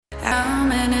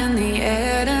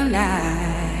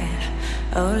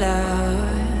Oh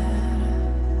Lord,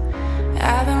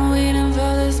 I've been waiting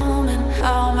for this moment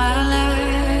all my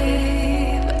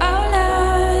life. Oh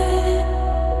Lord,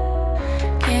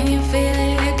 can you feel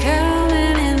it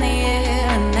coming in the air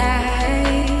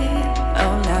tonight?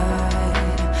 Oh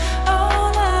Lord,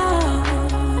 oh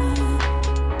Lord.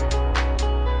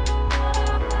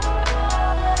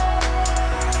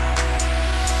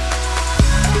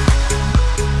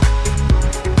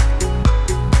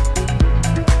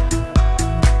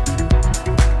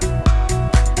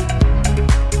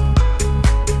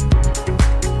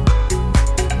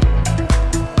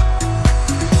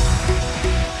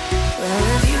 Well,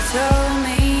 if you told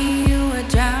me you were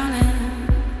drowning,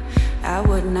 I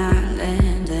would not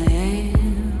lend a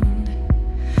hand.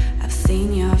 I've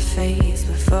seen your face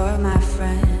before, my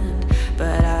friend,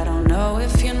 but I don't know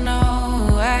if you know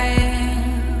who I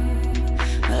am.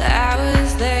 Well, I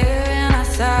was there and I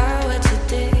saw what you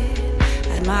did.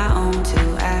 Had my own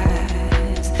two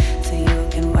eyes, so you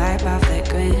can wipe off that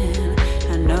grin.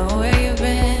 I know where you've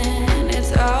been.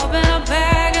 It's all been a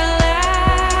bag of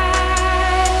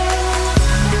lies.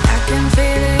 I can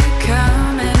feel it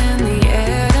coming in the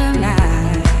air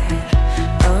tonight.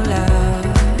 Oh Lord,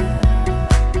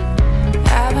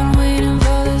 I've been waiting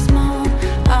for this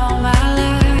moment all my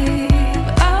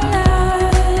life. Oh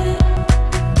Lord,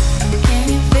 can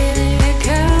you feel it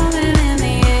coming in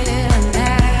the air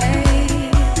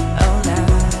tonight? Oh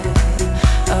Lord,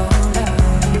 oh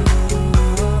Lord,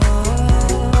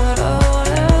 oh Lord, oh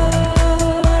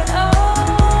Lord.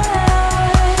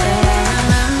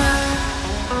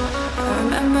 I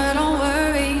remember, don't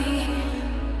worry.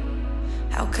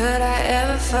 How could I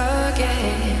ever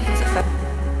forget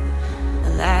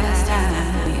the last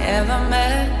time we ever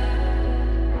met?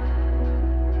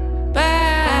 But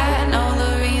I know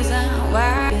the reason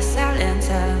why you're silent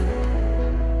up.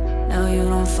 No, you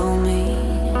don't fool me.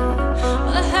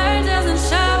 Well, the hurt doesn't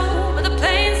show, but the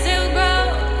pain still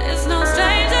grows. It's no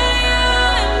stranger to you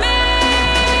and me.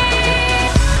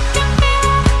 Can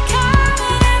feel it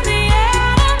coming in the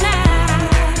air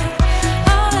tonight.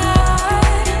 Oh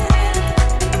Lord,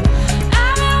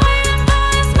 I've been waiting for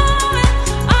this moment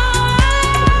all my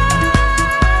life.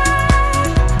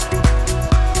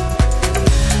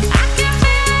 I can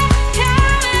feel it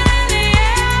coming in the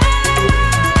air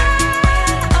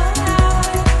tonight. Oh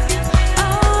Lord,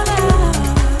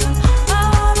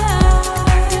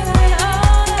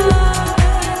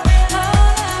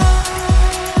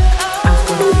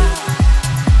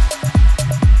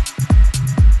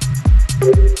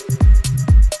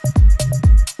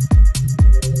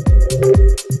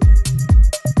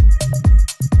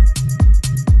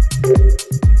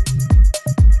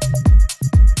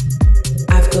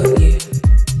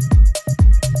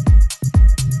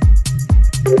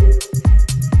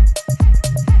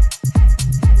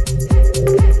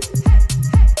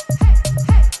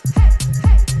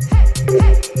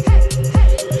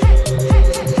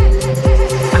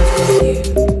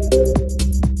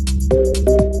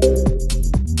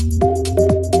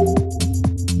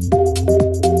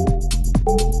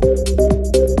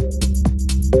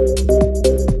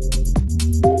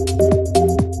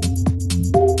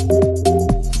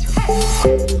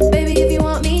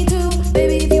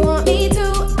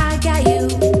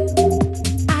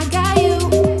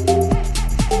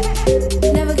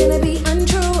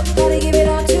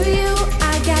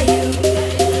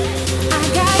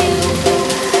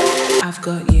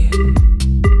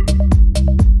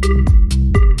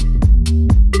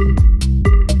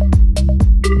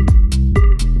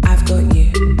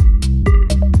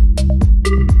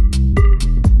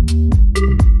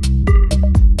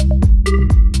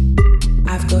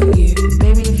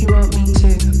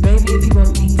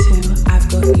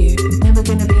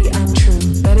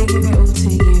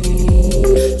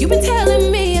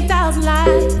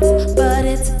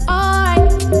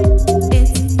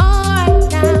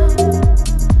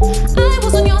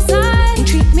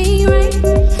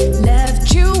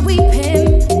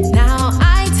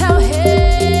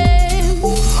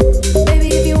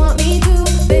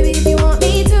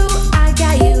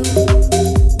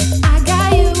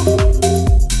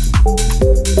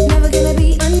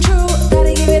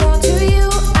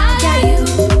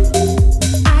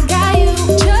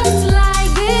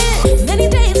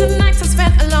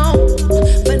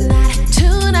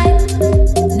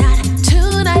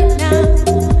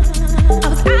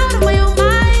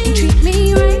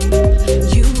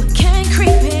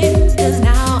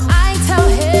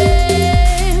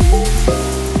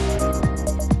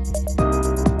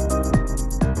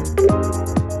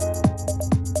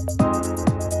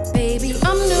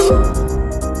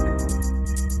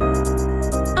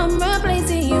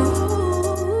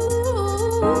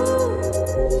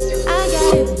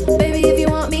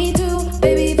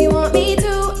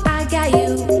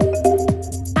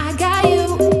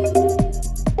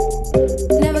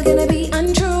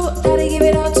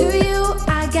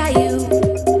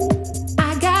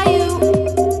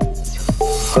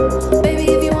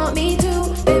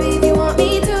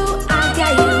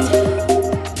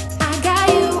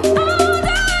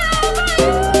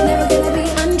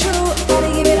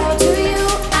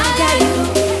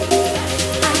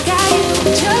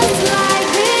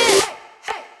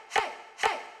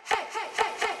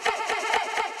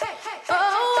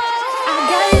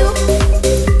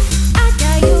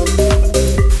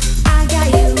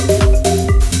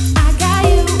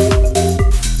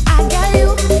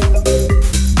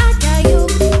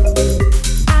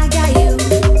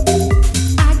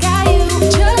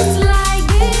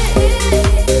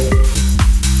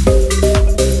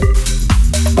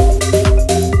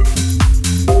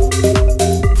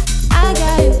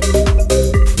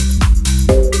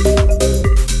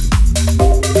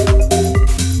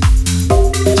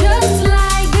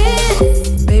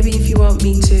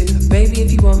 Baby,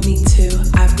 if you want me to,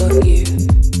 I've got you.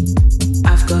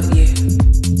 I've got you.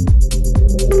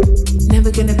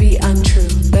 Never gonna be untrue.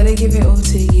 Better give it all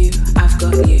to you. I've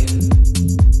got you.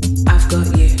 I've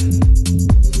got you.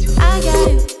 I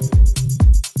got you.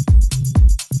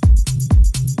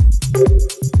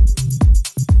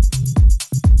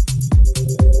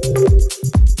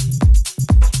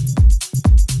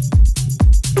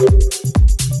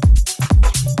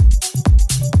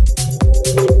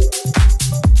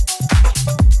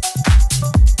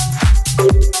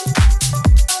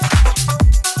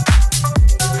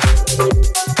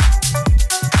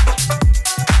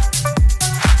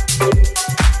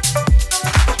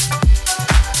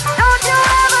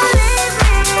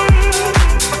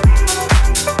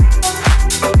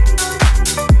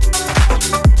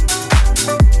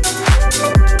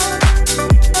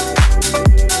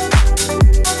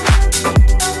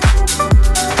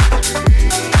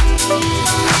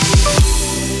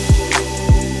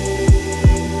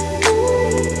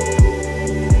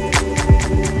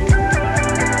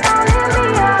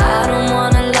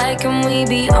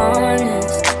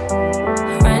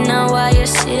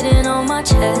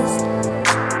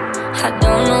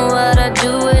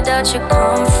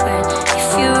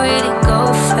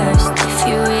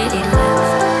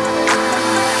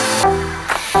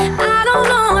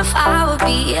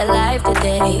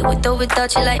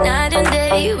 Without you like night and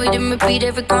day, we didn't repeat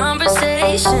every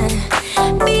conversation.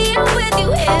 Being with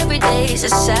you every day is a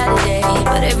Saturday,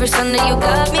 but every Sunday you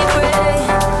got me praying.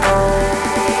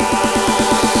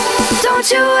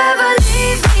 Don't you ever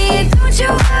leave me, don't you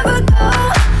ever go.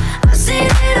 I've seen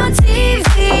it on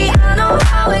TV, I know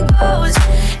how it goes.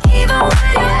 Even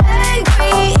when you're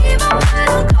angry, even when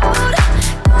I'm cold.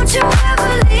 Don't you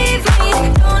ever leave me,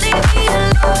 don't leave me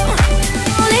alone.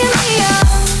 Don't leave me alone.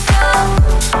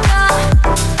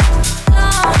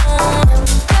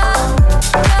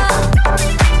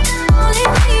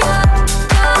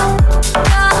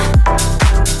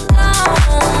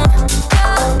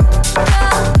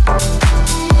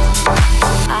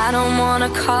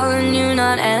 Calling you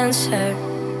not answer,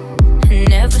 and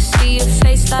never see your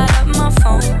face light up my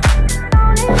phone.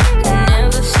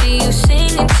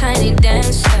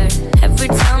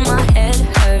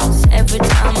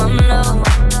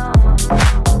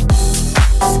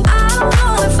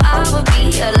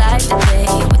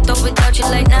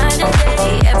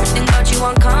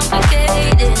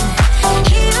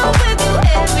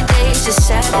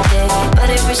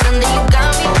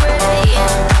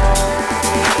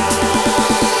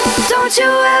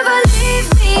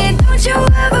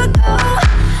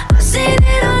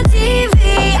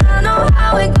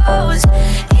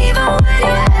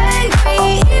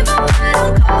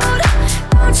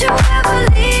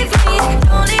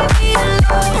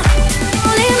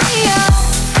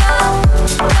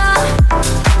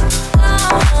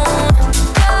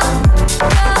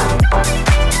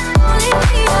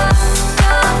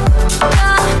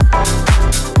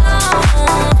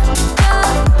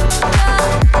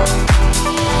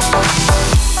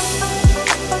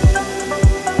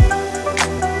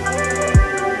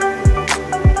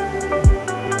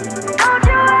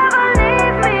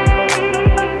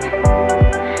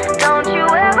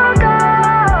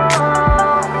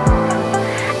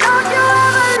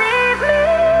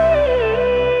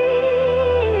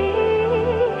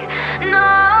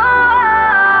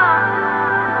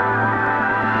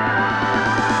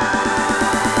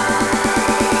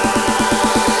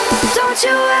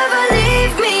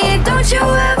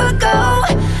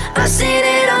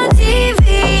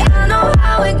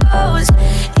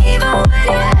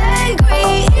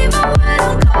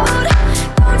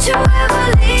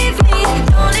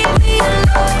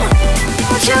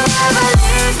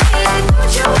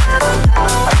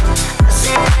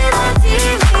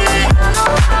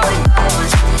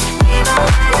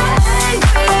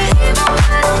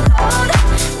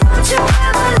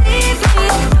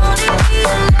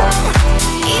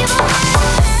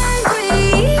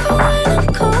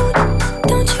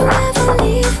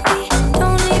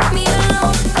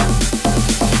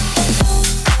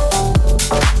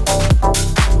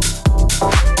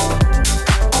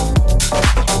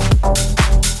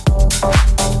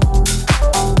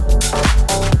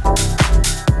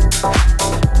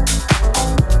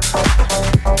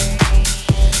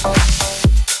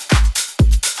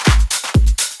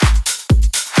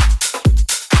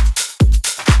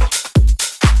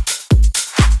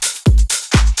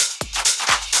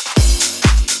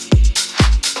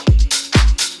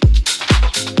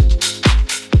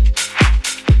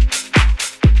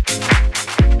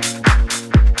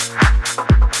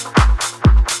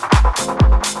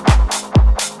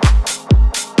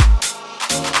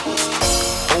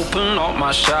 soften up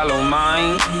my shallow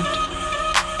mind.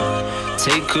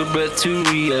 Take a breath to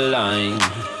realign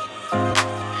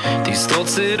these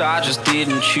thoughts that I just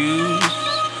didn't choose.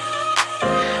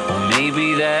 Or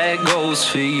maybe that goes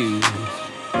for you.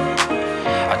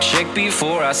 I check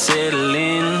before I settle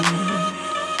in.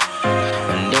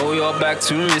 I know you're back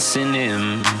to missing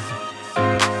him.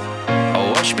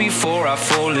 I watch before I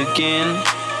fall again.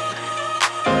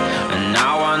 And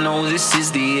now I know this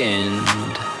is the end.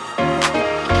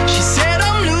 She said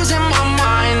I'm losing my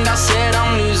mind. I said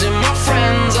I'm losing my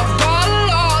friends. I've got a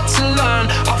lot to learn.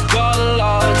 I've got a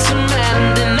lot to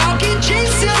mend. And I'll keep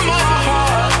chasing my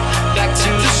heart back to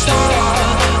the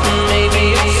start. Maybe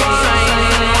I'll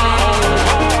find my whole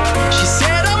heart. She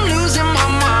said I'm losing my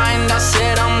mind. I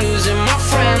said I'm losing my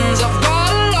friends. I've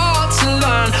got a lot to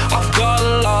learn. I've got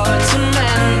a lot to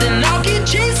mend. And I'll keep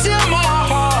chasing my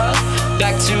heart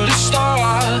back to the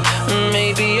start.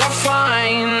 Maybe I'll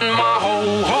find my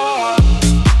whole heart.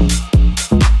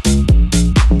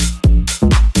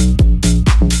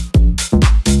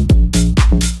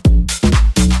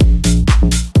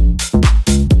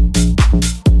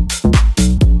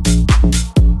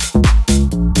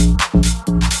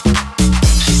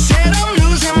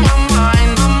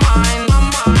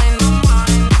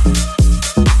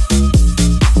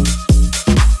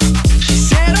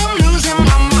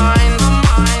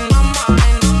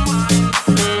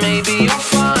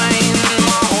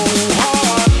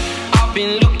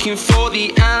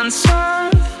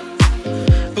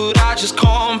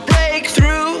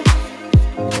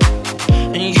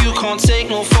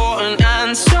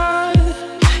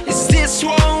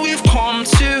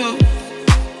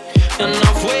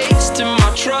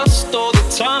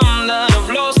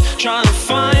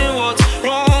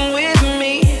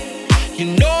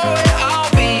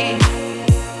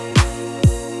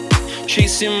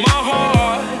 Chasing my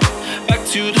heart back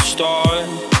to the start.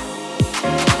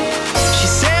 She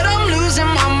said I'm losing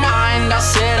my mind. I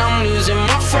said I'm losing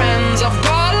my friends. I've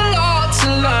got a lot to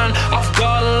learn. I've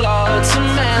got a lot to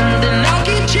mend. And I'll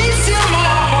keep chasing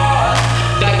my heart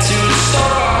back to the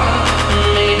start.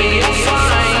 Maybe I'll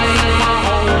find my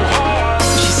whole heart.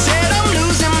 She said I'm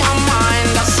losing my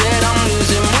mind. I said I'm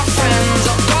losing my friends.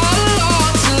 I've got a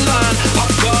lot to learn.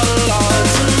 I've got a lot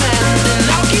to mend. And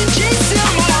I'll keep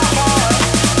chasing my heart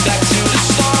back to the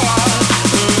start.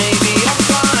 Maybe I'll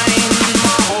find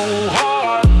my whole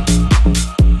heart.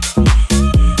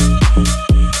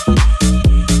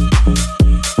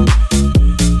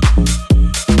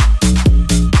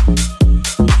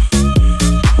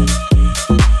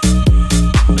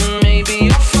 Maybe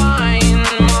I'll find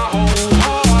my whole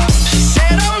heart. She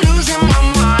said I'm losing my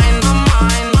mind, my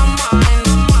mind, my mind,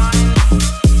 my mind.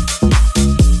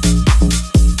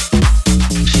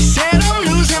 She said I'm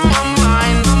losing my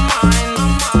mind, my mind, my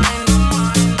mind, my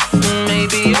mind.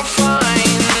 Maybe I'll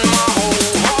find my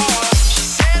whole heart. She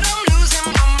said I'm losing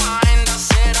my mind. I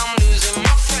said I'm losing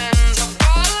my friends. I've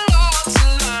got a lot to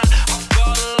learn. I've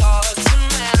got a lot to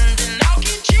mend. And I'll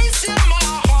keep chasing my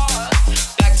heart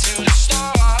back to the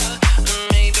start.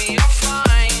 Maybe I'll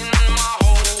find my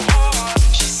whole heart.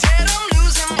 She said I'm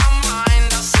losing my mind.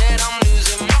 I said I'm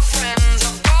losing my friends.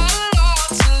 I've got a lot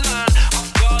to learn.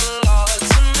 I've got a lot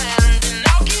to mend. And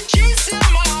I'll keep chasing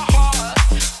my heart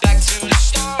back to the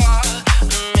start.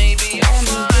 Maybe I'll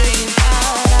find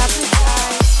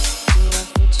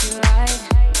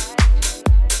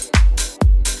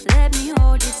Let me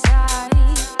hold you tight,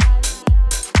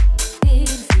 digging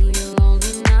through your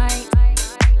lonely night,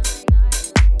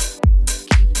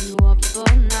 keep you up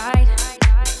all night.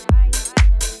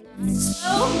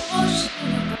 Slow motion,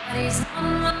 your body's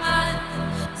on mine,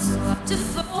 so hard to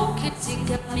focus. You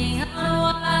got me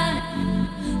unwind.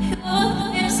 Your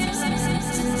lips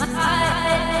into my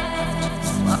eyes,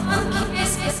 one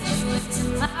kiss gets you into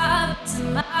my, to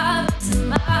my, to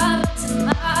my, to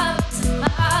my, to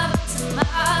my, to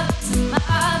my, to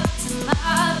my, to my,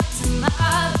 to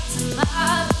my, to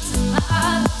my,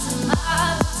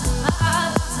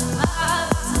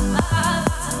 to my,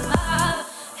 to my.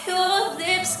 Your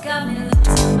lips got me looking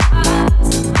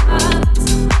to my.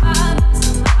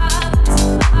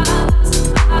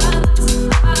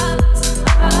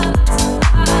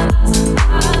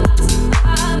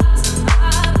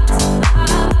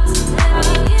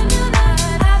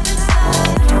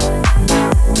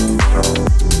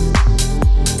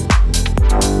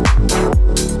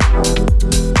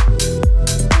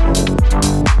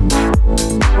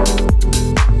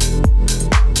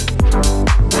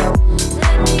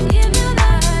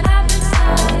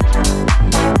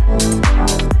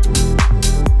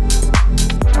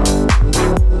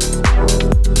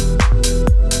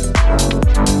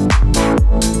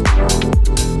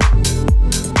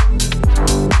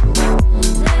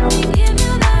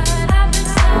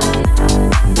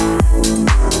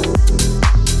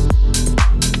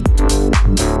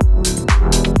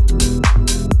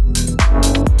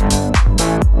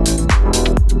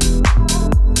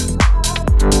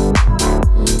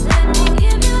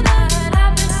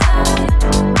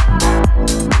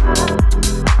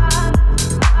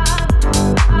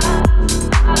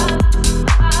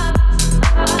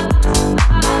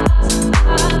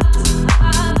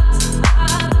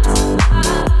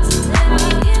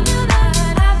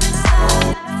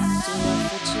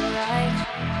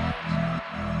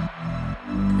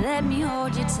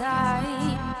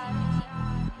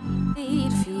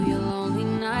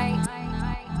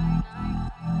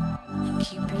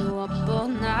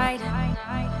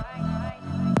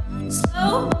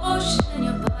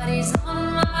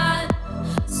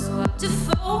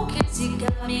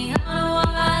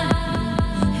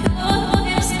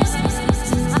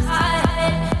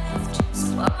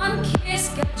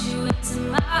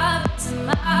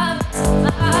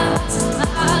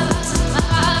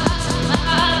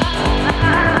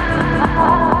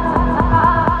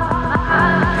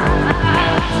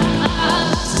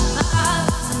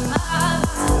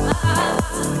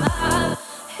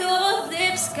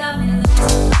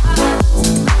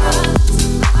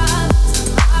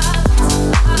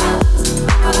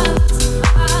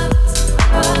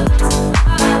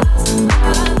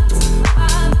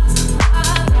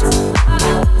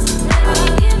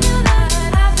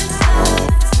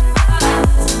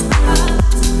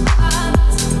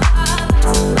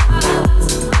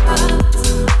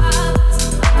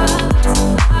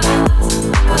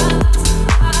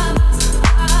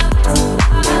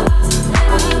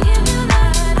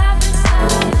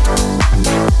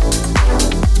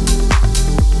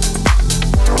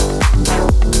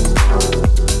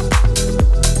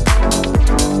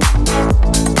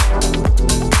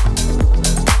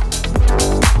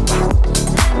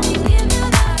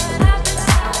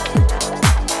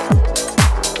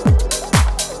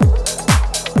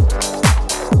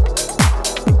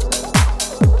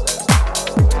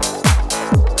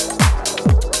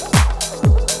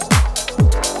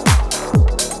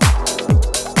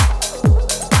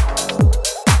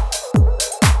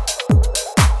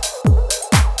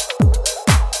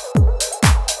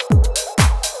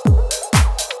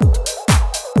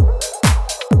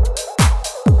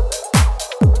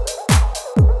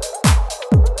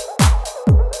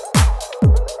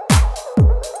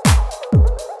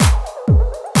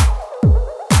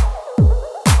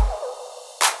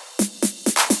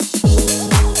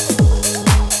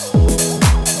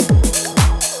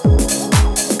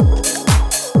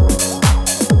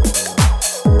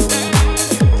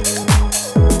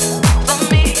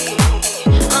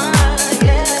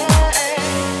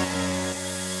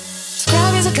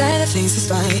 thinks he's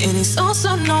fine, and he's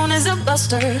also known as a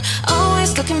buster.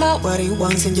 Always talking about what he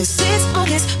wants and just sits on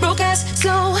his broke ass. So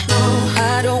no,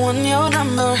 I don't want your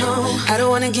number. No, I don't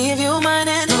wanna give you mine,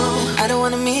 and no, I don't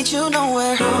wanna meet you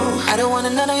nowhere. No, I don't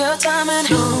want none of your time, and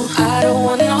no, I don't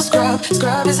want no scrub.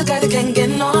 Scrub is a guy that can't get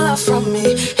no love from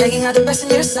me. Hanging out the best in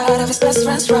your side of his best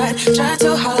friend's right, trying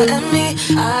to holler at me.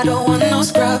 I don't want no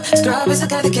scrub. Scrub is a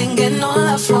guy that can't get no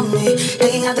love from me.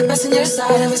 Hanging out the best in your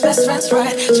side of his best friend's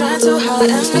right, trying to holler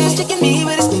at me. He's sticking me,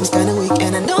 but his name's kinda weak,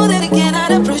 and I know that he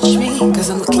cannot approach me, cause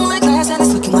I'm looking like glass and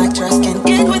it's looking like trash. Can't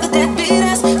get with a deadbeat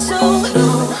ass. So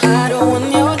no, I don't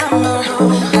want your number.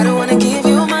 I don't wanna give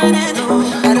you mine, and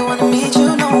I don't wanna meet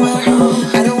you nowhere.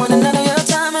 I don't want none of your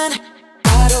time, and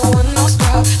I don't want no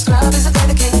scrub. Scrub is a guy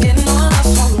that can't get no love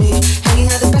from me.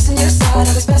 Hanging out the best in your side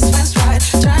of his best friend's right,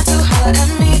 trying to holler at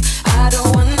me. I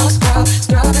don't want no scrub.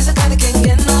 Scrub is a guy that can't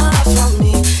get no love from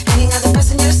me. Hanging out the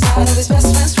best in your side of his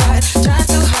best friend's right, trying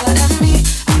to holler at me.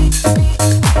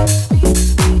 Scrub is a guy that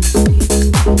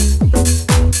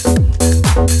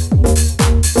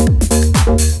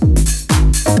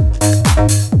can't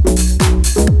get no love from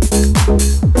me. Hanging out the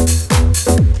best in your side of his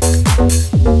best friend's right,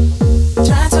 trying to holler at me. I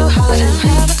don't want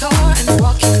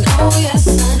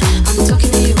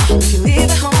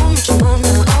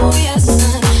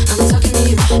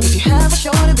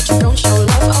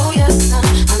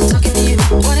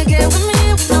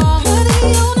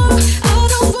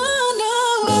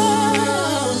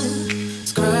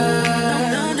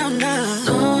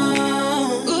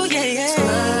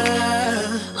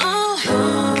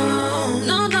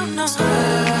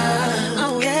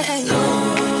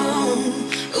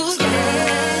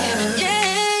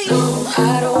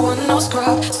no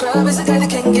scrub. Scrub is a guy that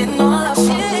can't get no love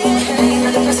from me. Hanging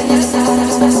out the best in your side of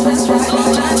his best friend's right,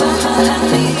 trying to holler at me. Trying to holler at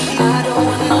me. I don't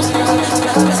want no scrub.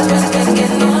 Scrub is a guy that can't get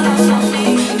no love from me.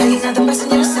 Hanging out the best in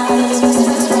your side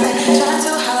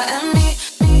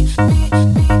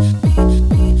of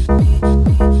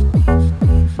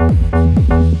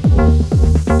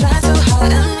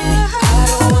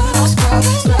his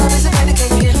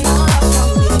best friend's right,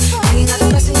 trying to holler at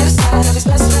me. I don't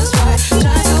want no scrub.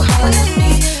 Scrub is a guy that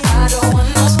can't get no love from me.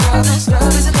 Hanging out the best in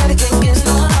your side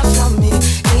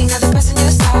of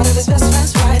his best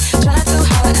friend's right, trying to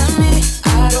holler at me.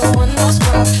 I don't want no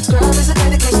scrub. Scrub is a guy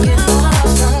that can't get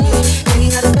no love from me.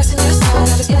 Hanging out the best in your side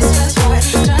of his best friend's right, trying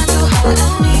to holler at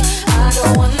me. I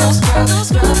don't want no scrub.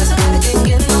 Scrub is a guy that can't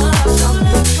get no love from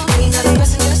me. Hanging out the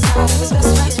best in your side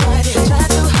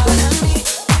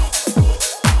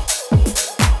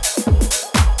of his best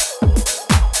friend's right, trying to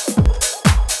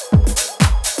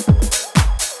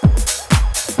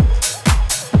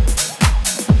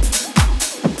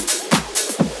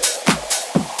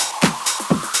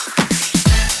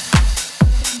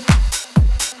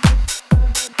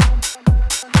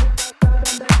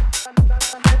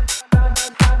at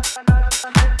me.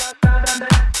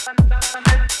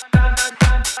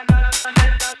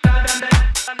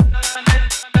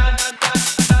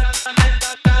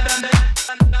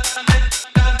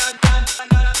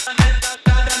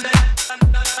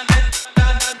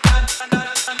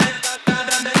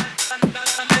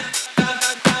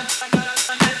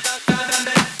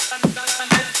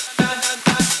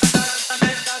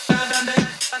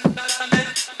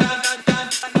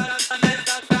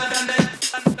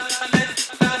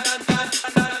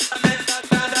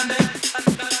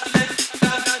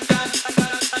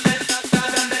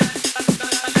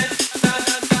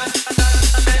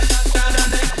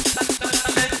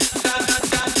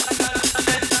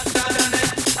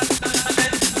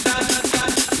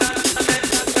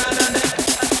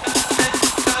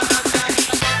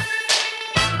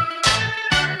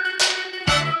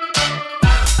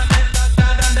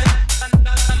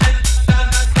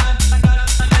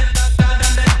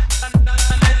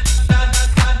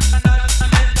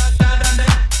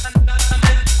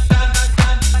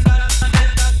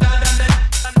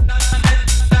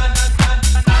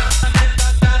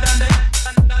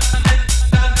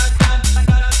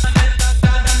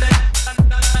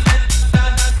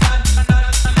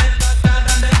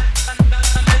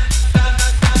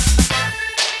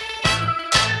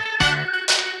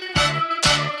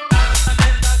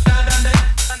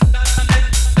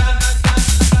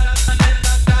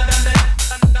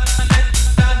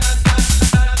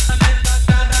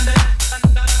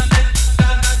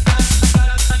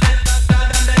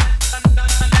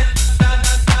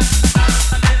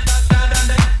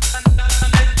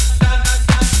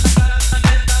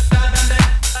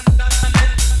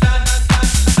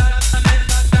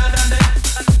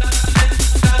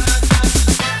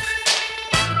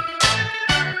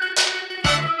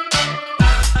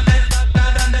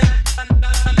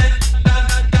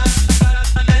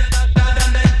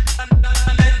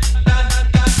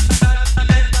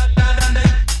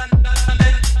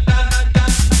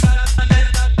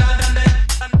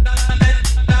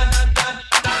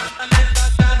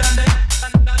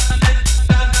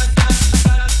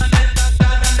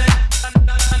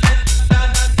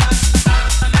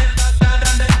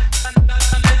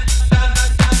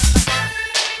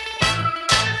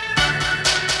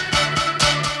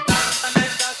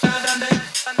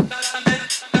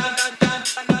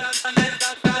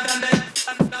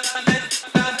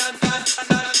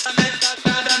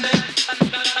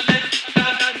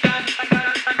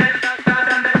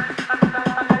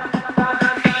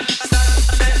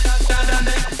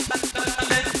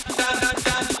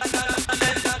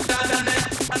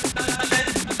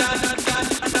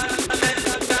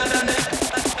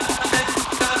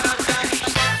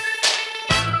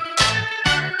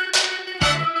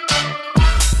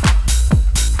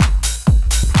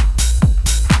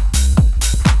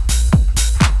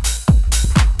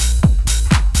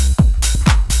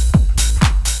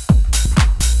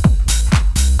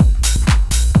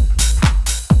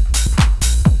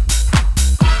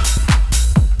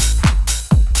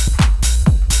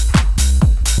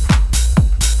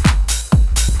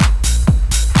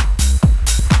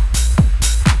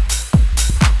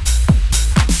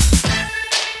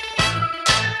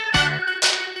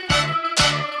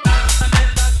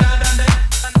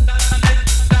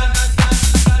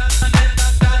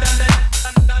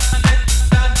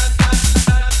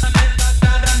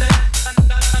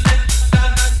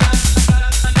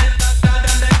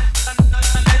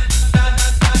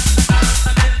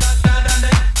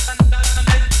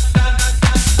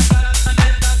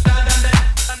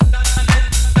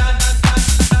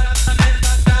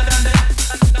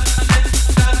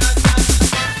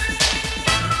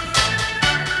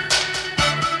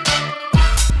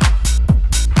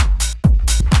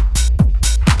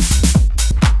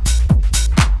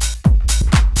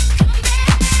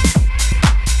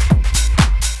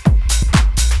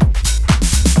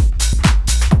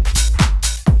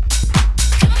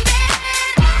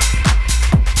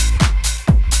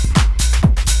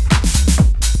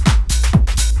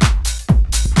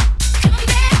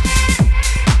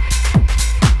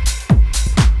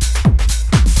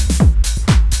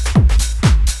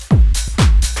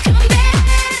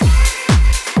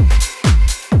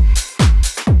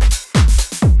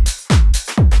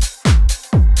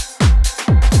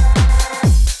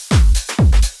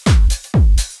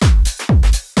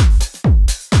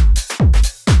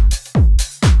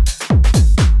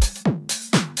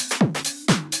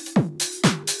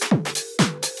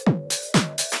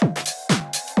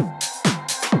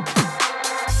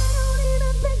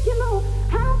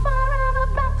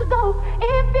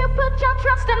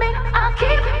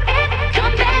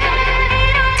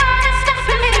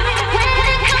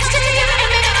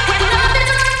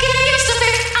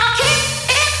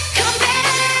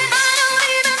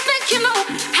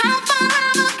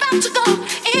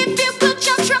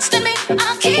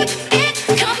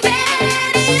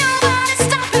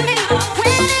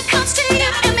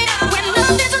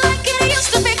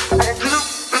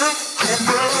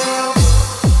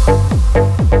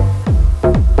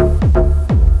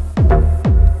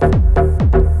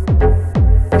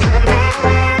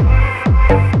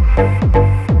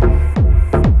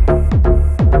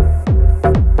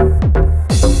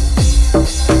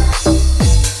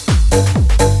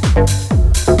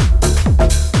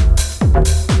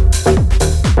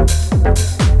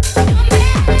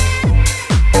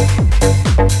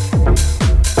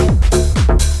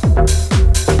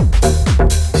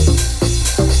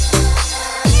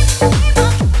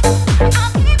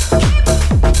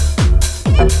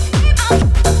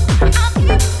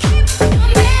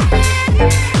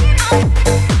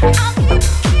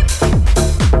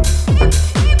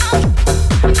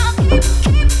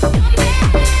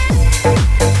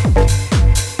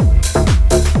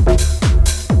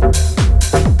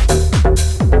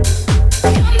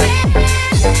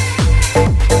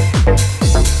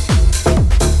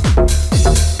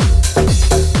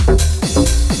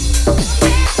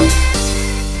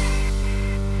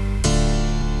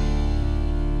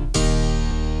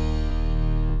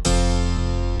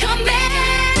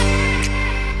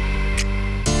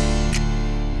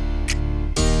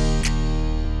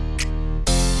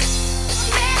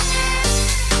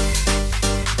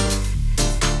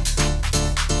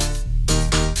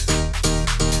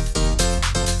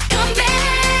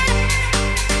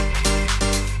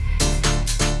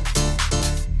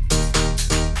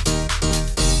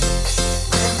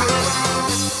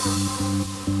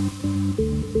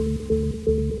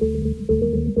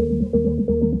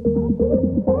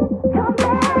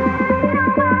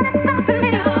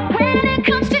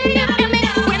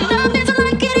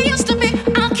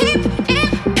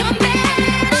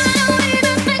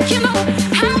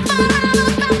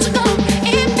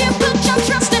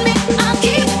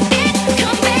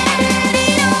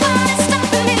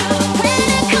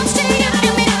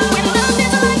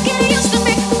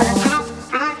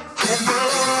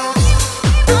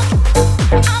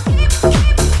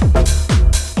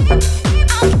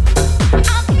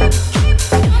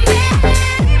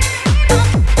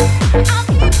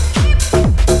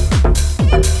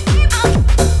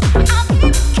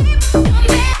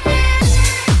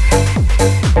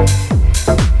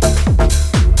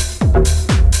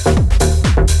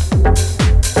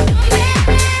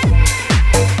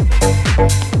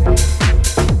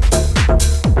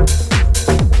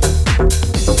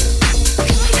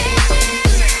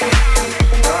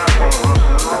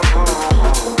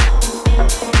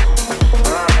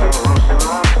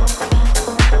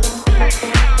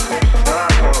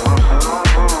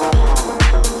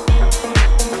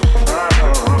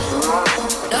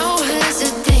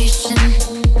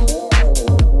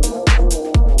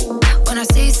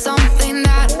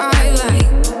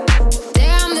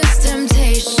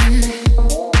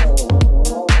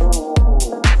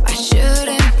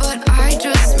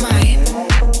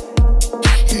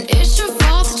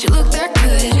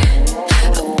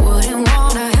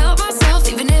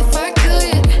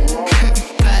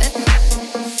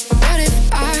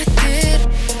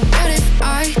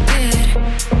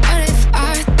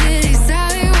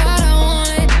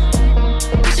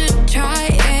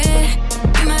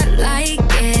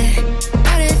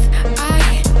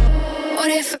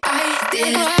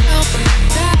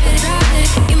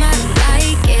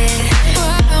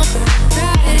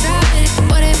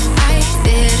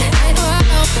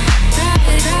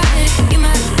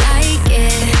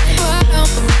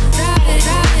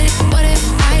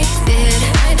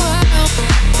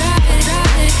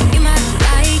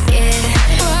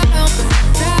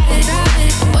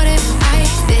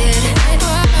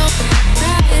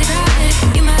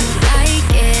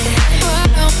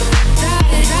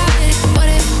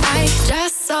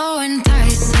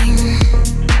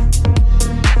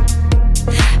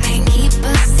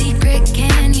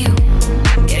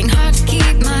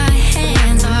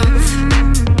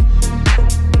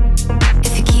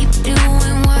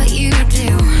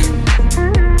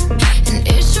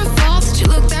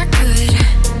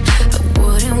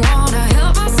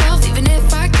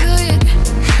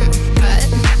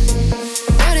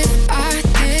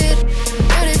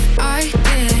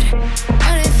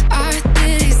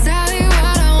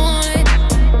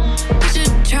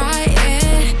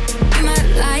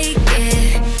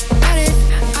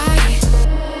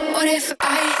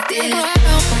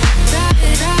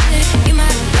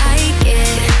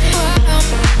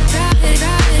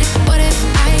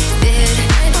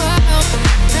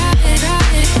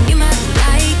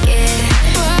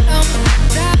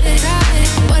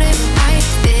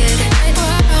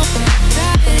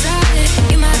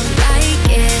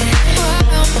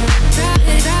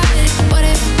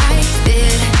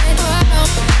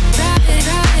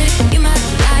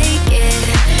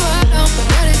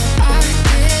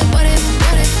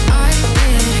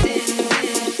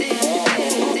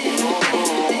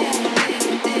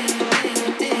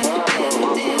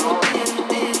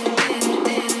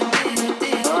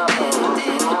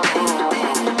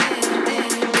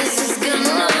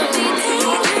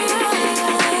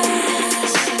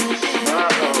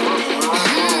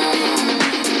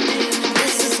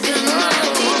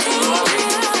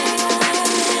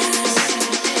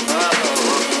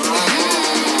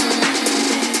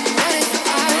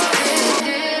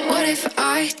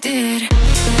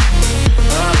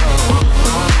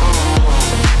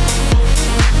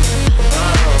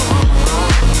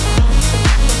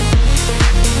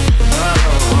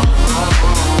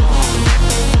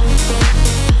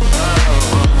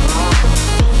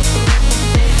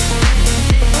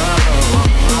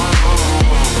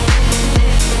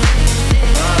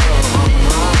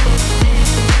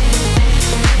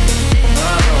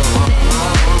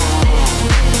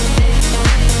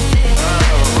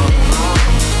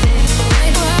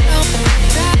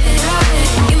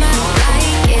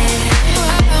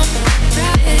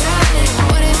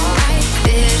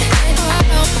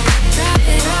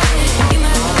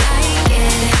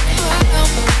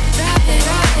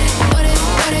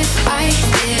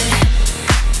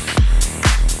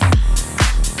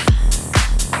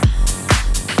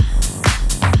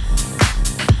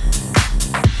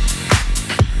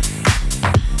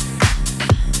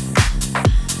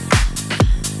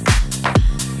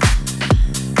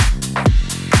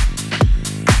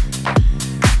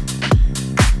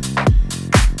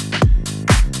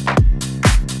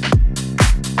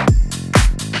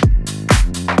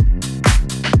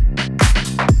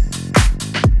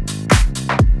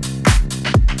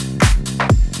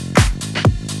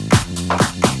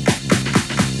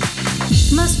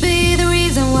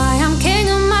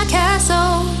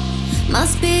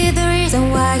 the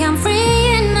reason why I'm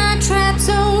free in my trap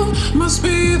zone. Must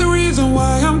be the reason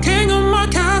why I'm king of my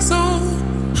castle.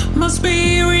 Must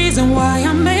be a reason why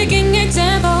I'm making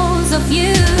examples of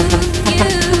you.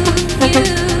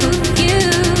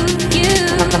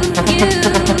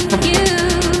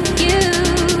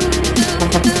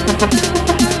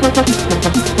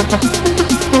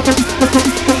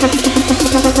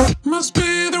 Must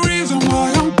be the reason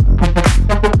why I'm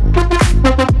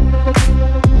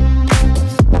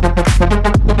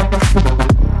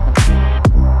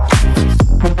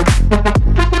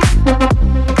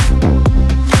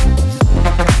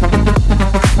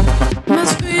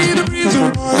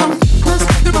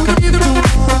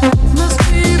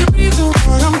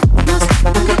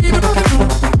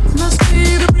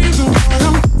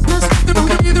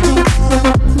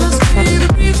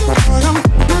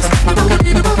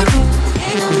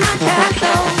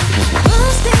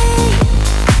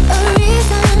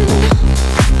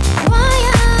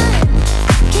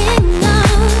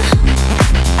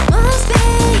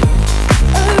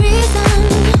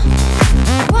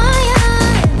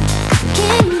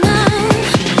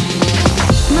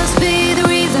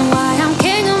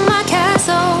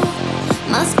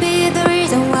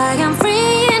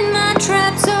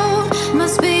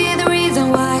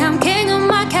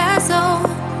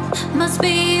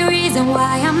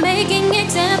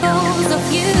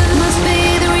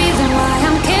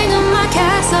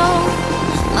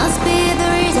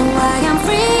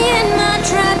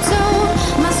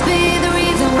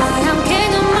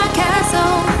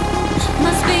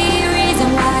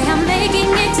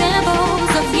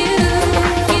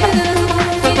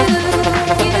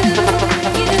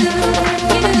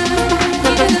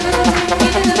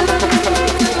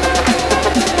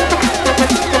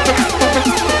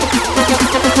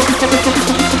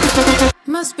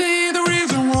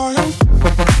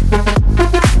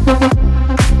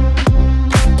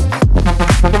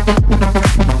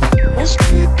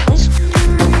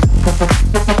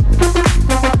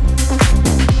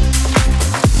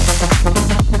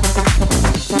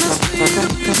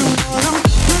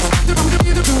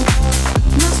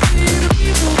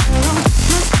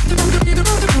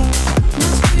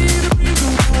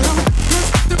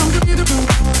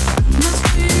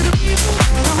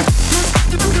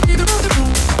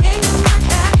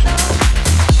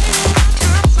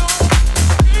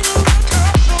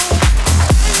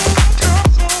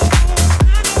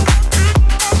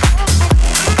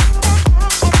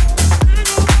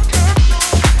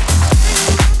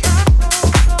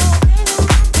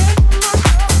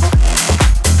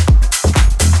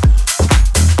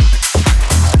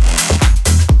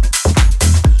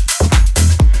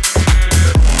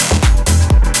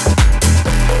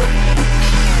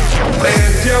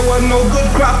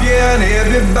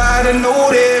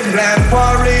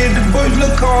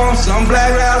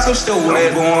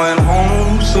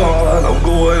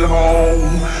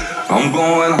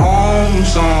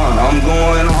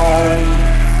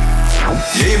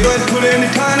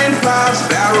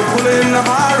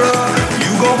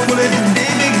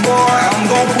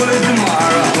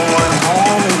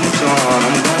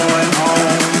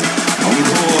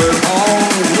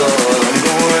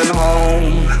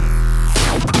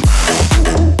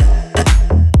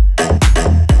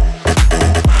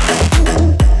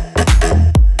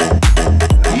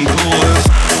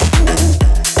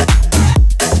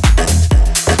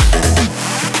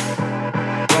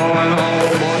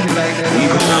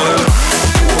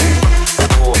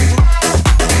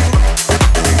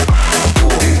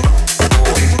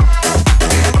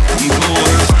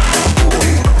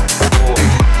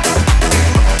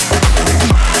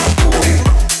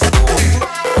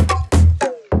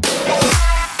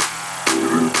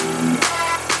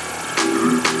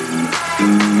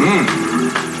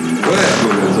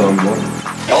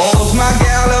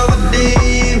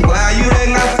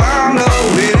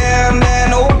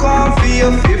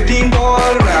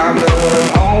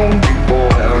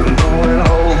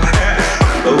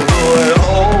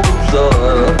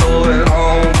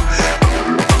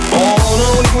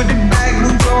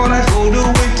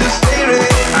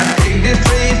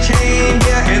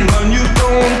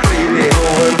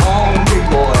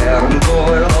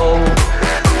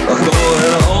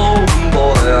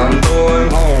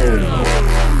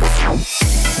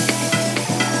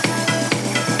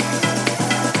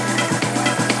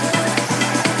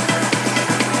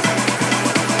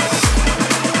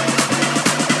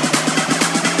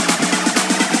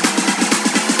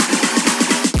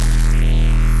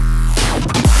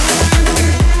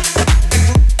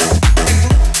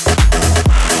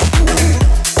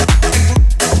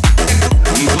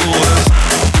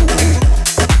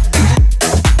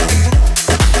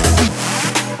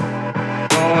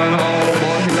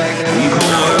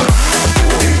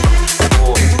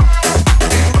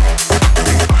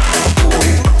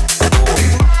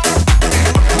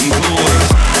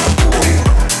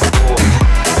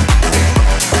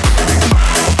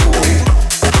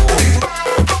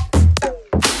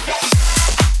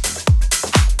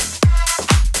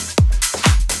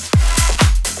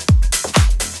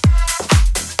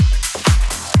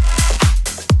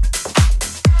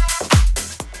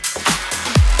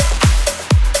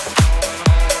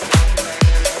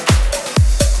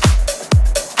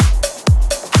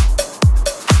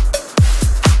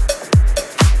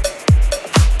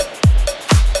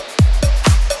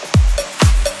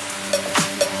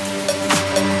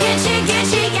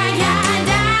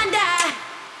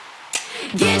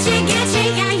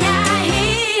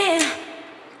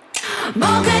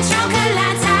Mocha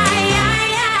chocolate,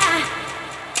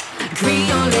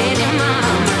 Creole de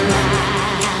marmalade.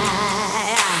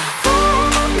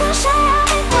 Voulez-vous coucher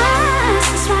avec moi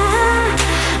ce soir?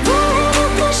 Voulez-vous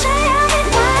coucher avec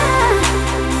moi?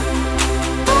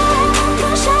 Voulez-vous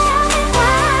coucher avec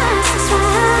moi ce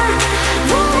soir?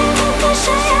 Voulez-vous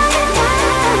coucher avec moi?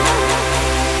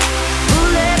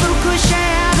 Voulez-vous coucher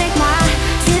avec moi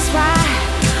ce soir?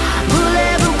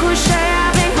 Voulez-vous coucher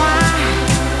avec moi?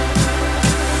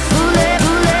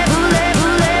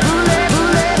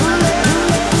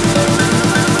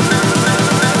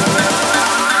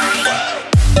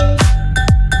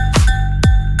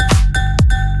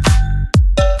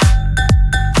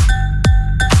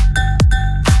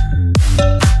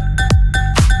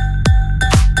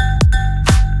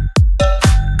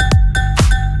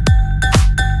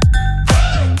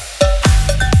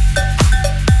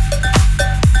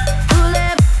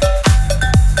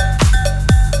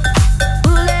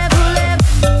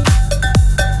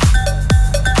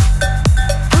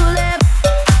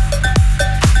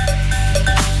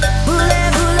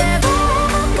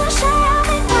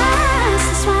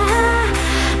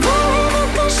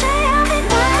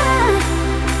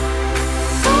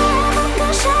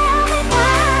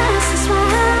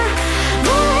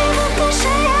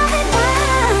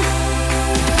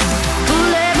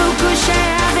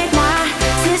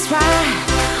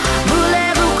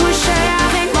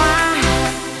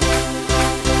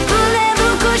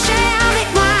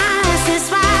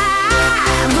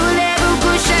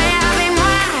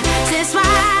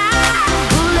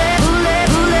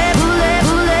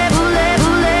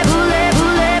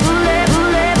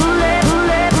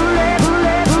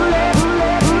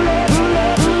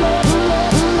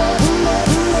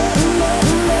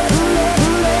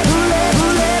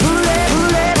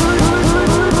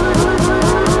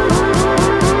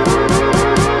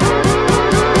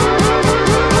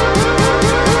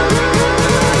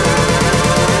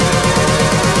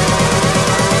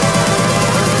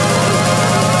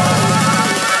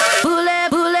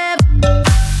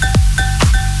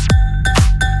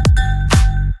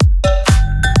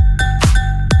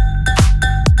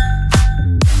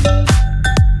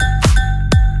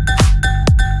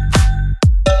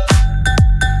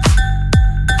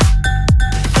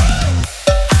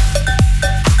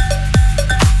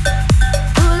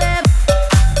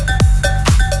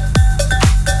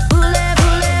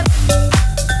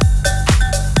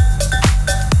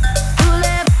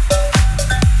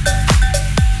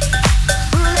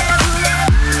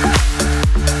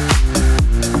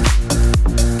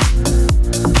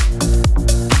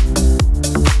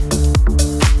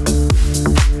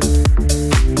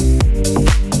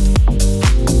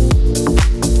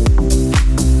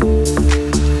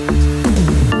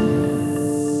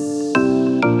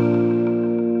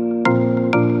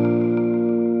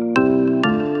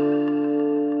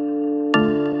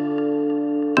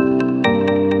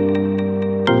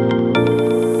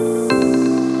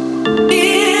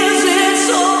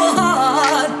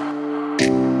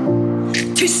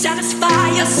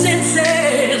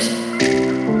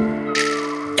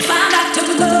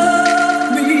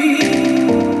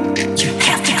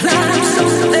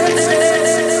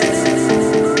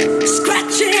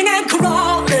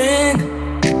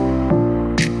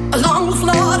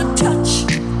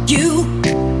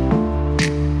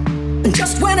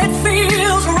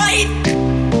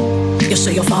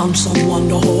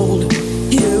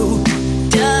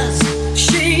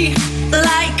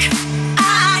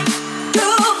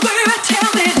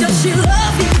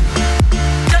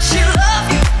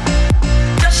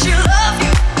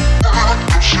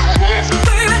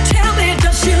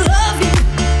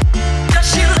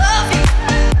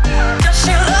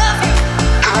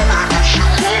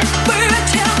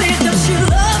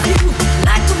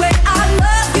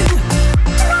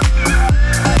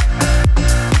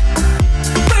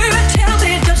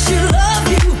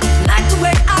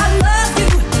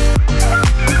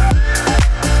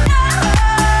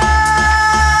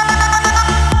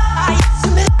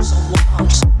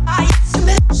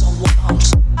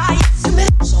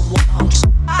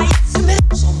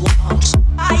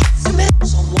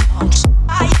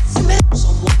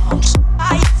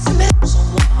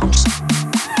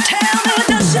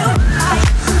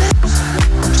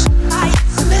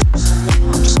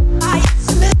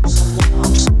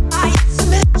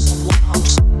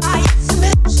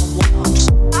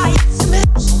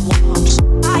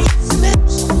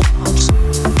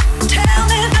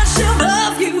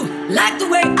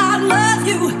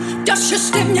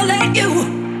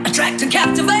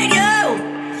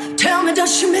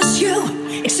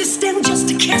 Existing just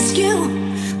to kiss you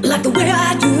like the way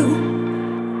I do.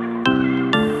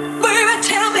 Baby,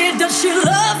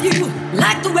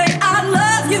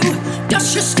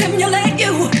 Does she stimulate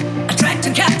you, attract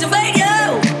and captivate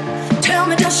you? Tell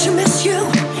me, does she miss you,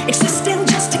 existing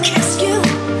just to kiss you,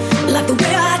 like the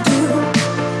way I do?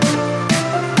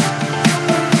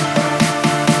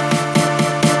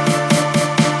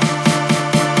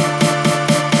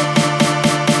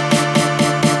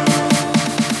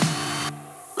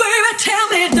 Baby, tell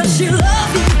me, does she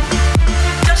love you?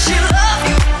 Does she love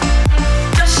you?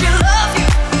 Does she love you?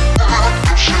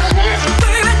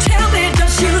 Baby, tell me,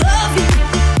 does she love you?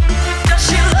 Does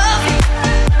she love you?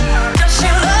 Does she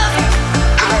love you?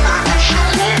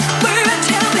 Baby,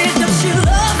 tell me, does she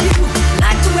love you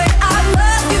like the way I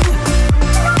love you?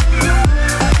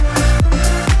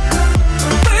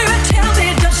 Baby, tell me,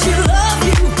 does she love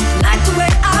you like the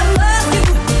way I love you?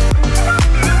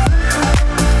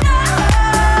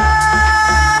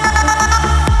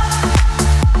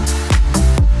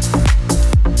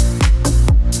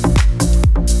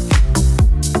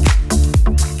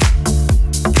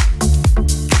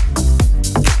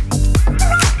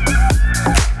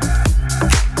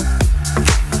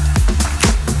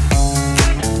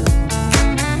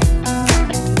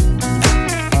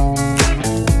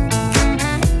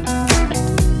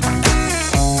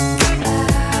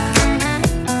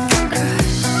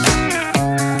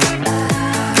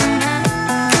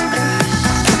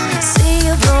 See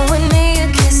you blowing me a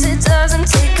kiss. It doesn't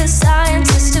take a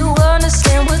scientist to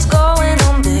understand what's going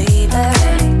on, baby.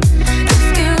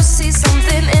 If you see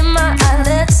something in my eye,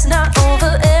 let's not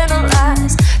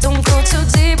overanalyze. Don't go too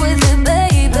deep with it,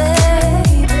 baby.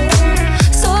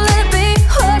 So let it be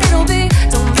what it'll be.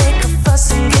 Don't make a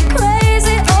fuss and get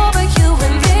crazy over you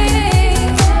and me.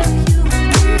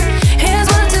 Here's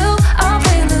what I do, I'll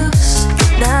play loose.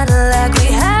 Not like we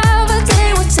have a day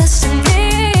with destiny.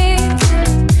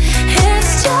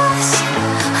 It's just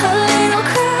a little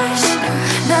crush,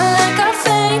 not like I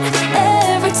faint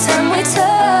every time we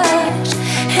touch.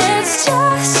 It's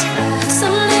just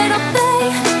some little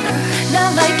thing,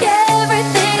 not like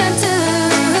everything I do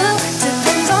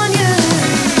depends on you.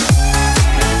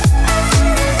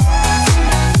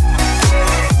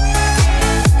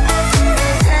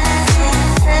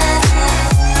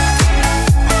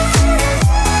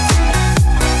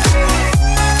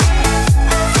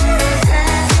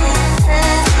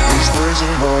 It's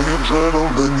raising my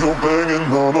adrenaline, you're banging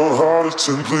on a heart of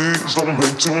 10. Please don't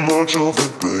make too much of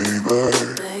it, baby.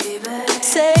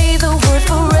 Say the word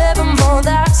forevermore,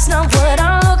 that's not what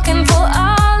I'm looking for.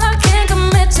 All I can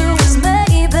commit to is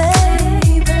maybe.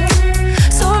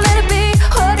 So let it be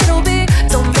what it'll be.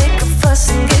 Don't make a fuss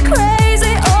and get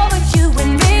crazy over you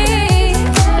and me.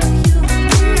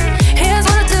 Here's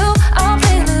what I do, I'll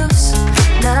play loose.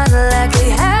 Not like we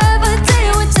have a day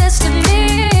with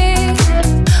destiny.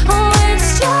 Oh, it's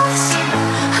just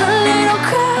a little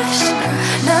crush,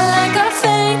 not like I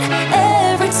faint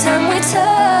every time we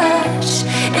touch.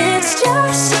 It's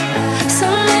just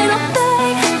some little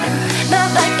thing, not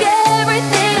like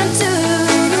everything I do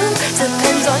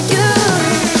depends on you.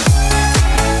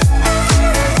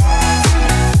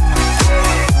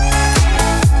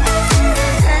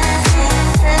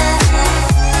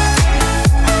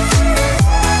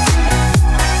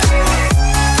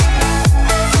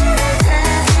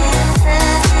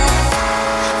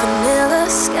 Vanilla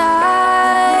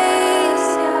skies,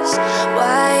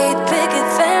 white picket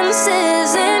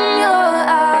fences in your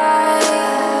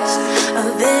eyes, a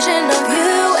vision of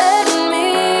you and me.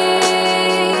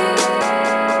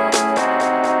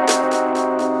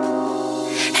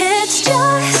 It's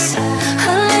just a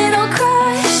little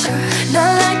crush,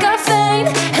 not like I faint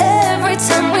every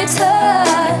time we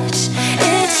touch.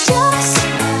 It's just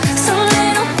some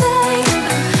little thing,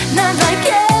 not like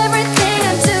everything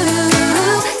I do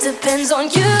depends on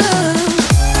you.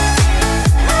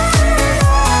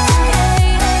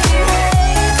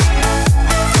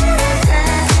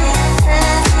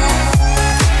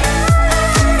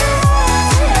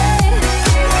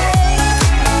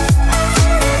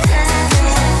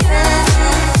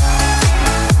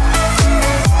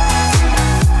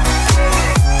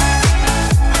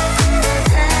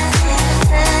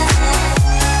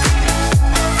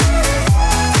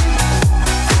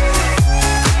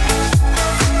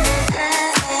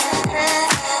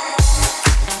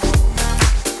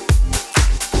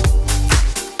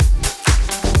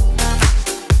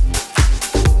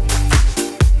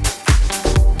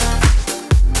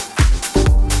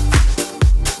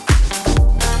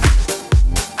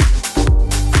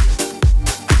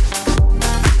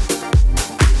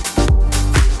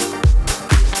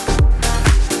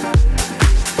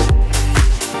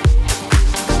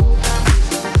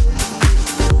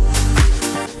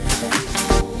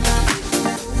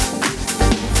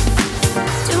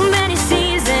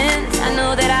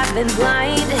 been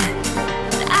blind,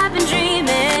 but I've been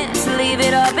dreaming to leave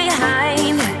it all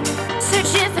behind.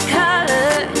 Searching for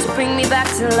color to bring me back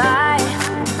to life,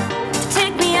 to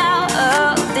take me out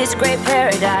of this great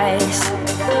paradise.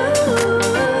 Ooh,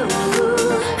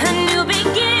 a new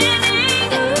beginning,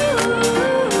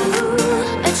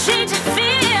 a change of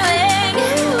feeling.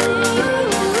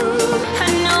 I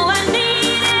know I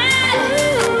need it,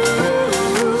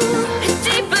 a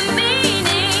deeper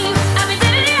meaning. I've been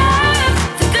living it up,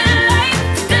 the good life,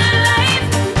 the good life.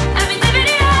 I've been living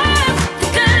it up, the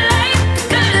good life, the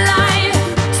good life.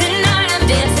 Tonight I'm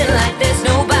dancing like there's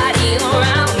nobody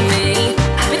around me.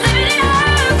 I've been living it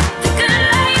up, the good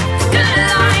life, the good life.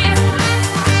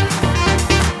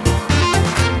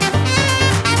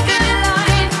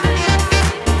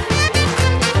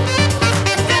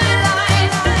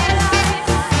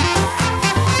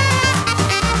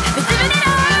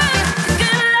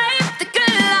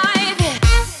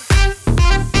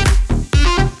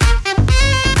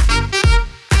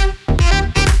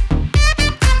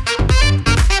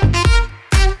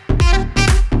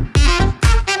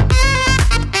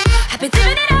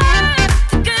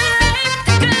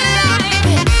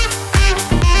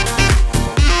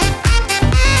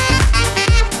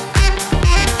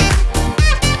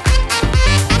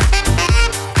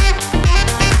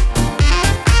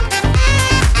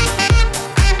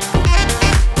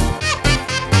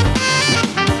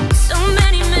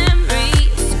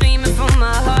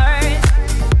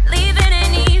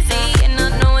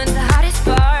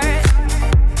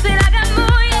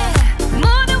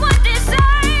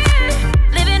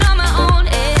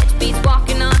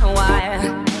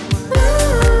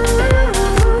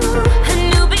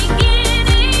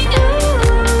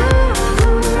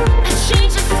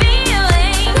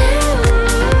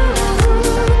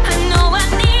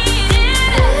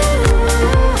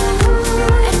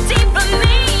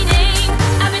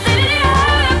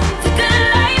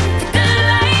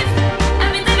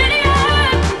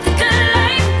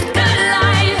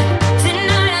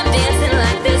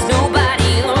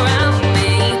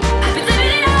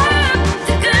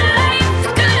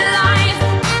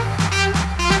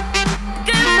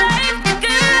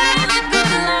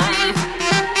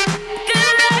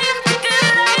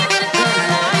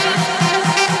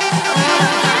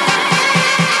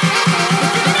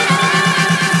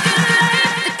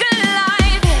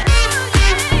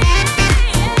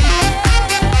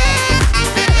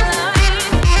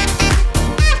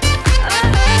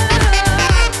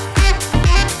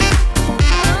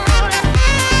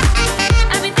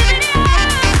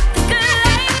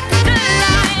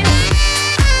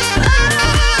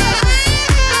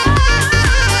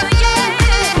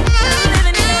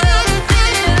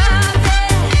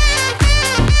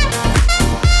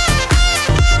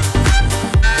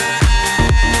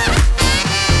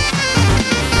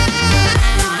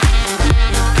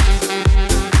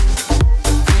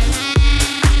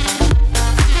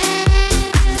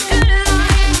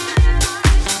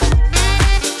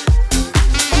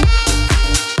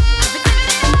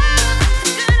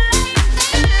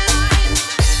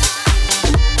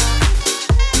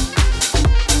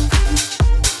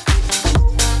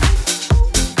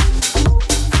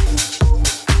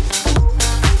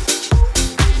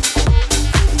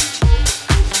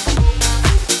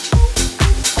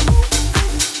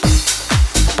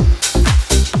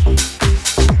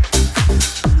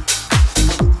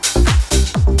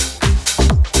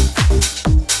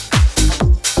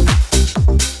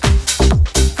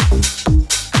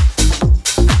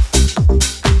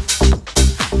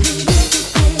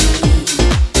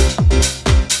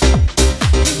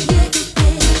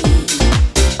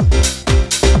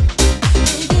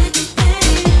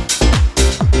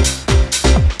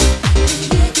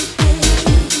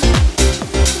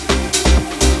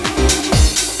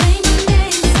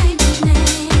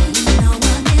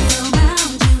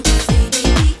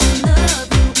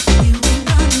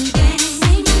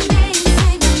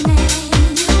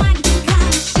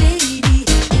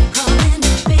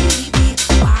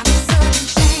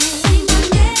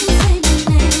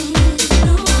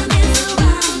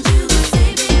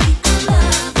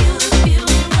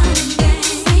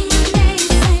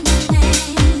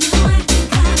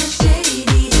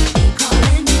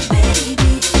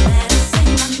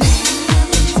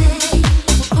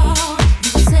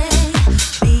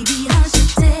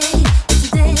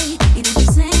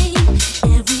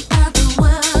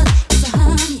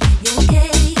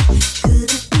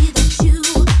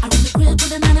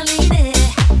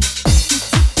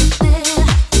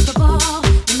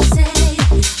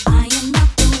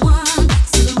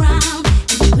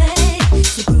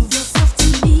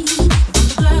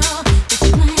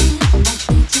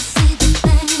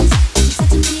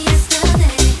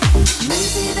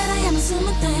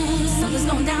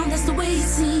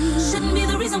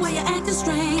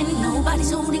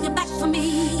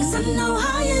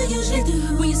 usually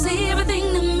do. When you say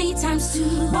everything to me times two,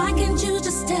 why can't you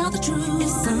just tell the truth? If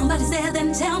somebody's there,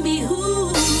 then tell me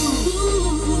who.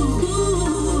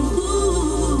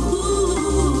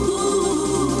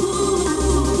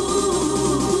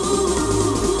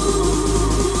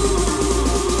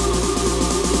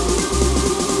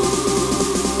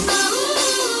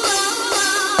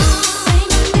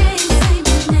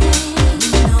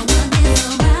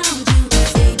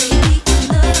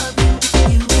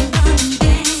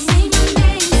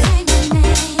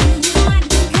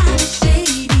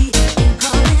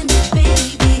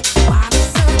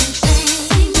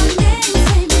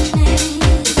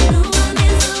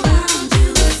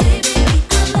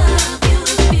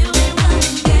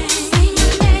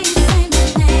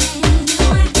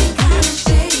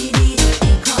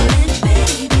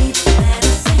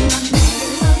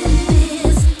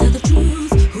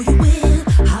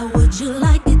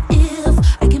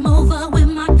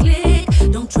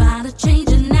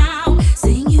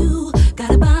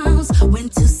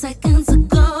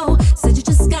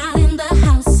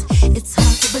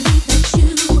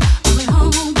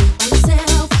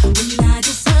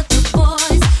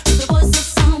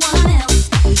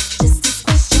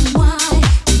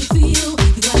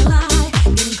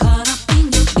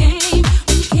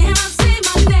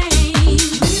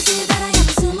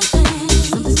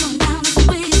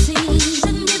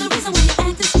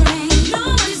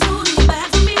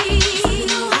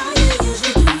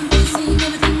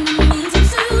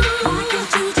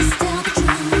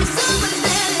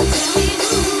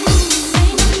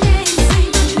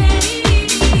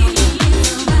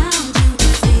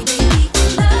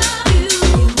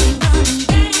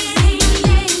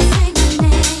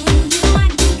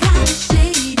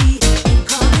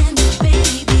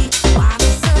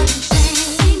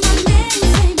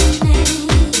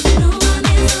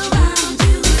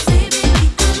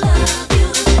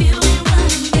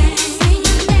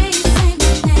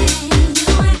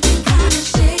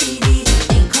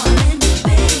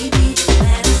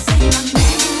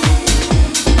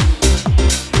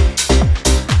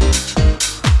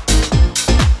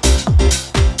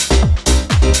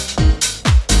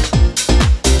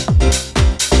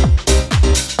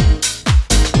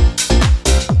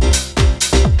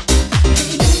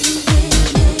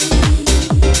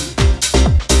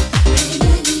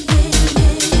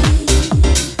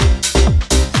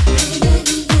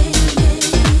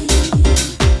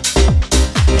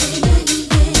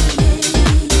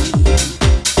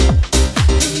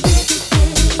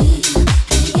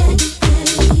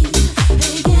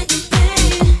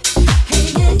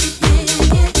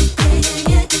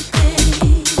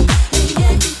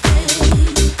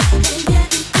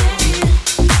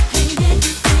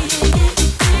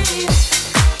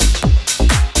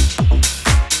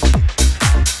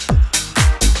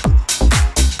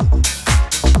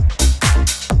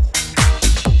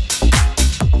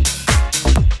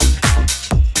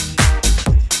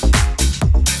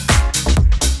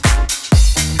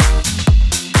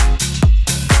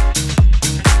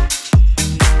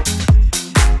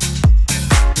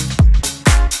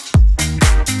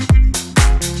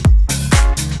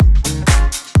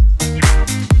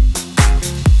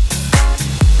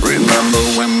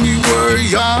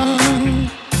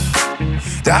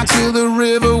 Down to the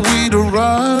river we'd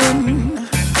run.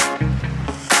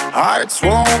 Hearts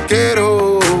won't get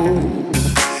old,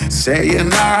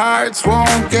 saying our hearts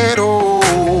won't get old.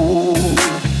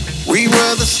 We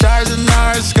were the stars in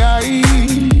our sky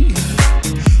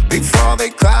before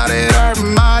they clouded our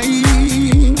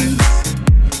minds.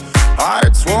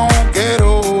 Hearts won't get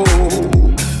old,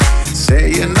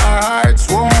 saying our hearts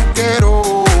won't get old.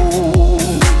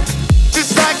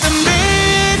 Just like the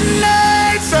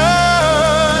midnight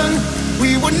sun,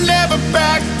 we would never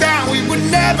back down, we would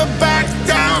never back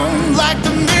down. Like the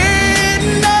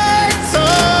midnight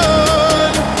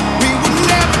sun, we would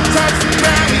never touch the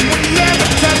ground, we would never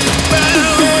touch the ground.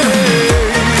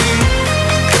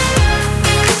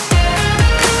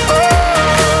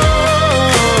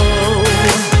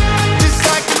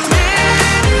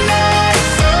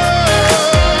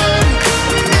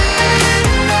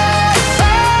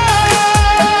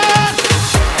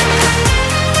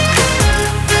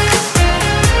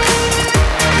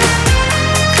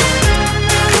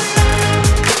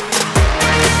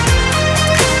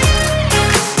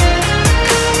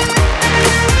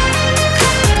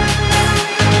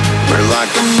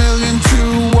 Like a million to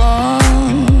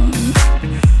one,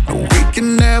 we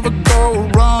can never go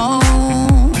wrong.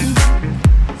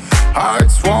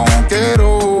 Hearts won't get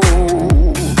old,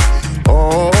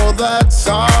 oh, that's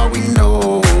all we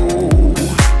know.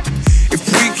 If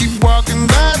we keep walking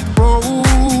that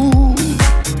road,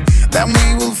 then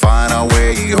we we'll find our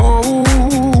way home.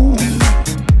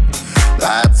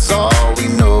 That's all we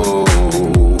know.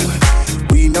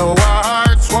 We know our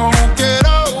hearts won't get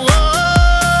old.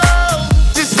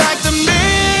 Just like the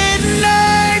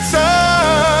midnight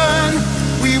sun,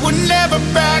 we would never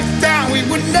back down. We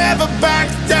would never back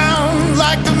down.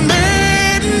 Like the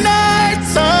midnight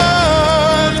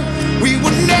sun, we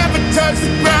would never touch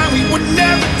the ground. We would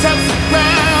never touch the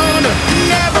ground.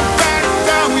 Never back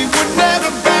down. We would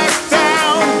never back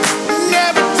down.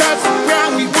 Never touch the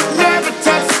ground. We would never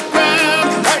touch the ground.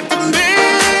 Like the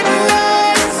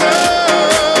midnight sun.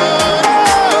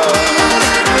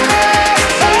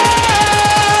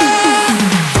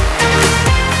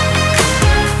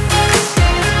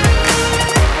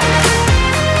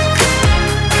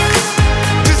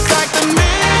 Just like the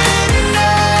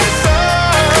midnight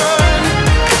sun.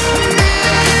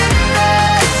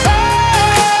 Midnight sun.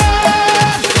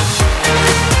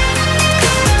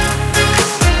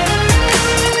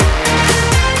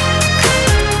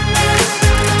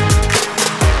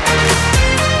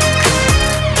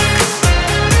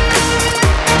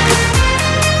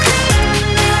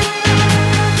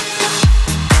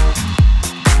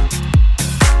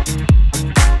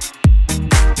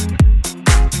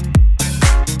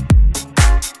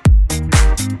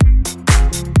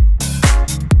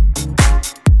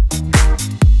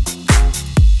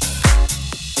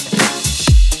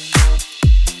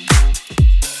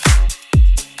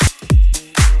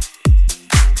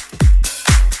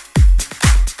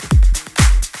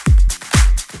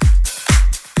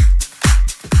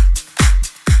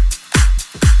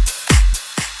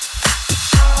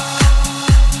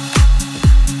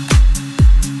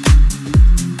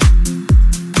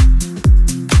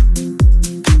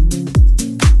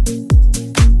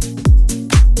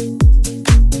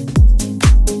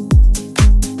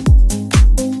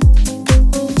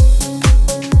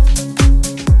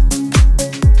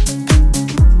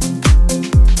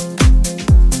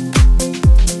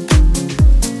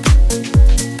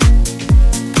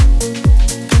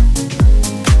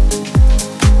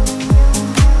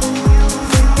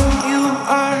 You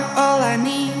are all I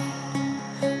need.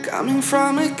 Coming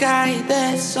from a guy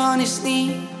that's on his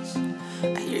knees.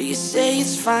 I hear you say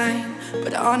it's fine,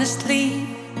 but honestly,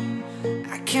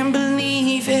 I can't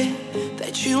believe it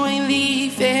that you ain't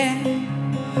leaving.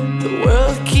 The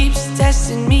world keeps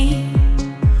testing me.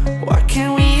 What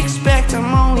can we expect?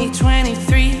 I'm only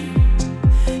 23.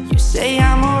 You say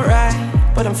I'm alright,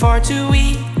 but I'm far too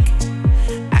weak.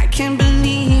 I can't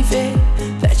believe it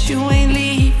that you ain't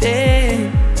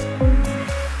leaving.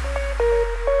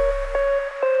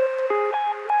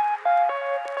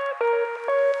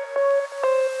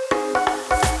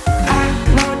 I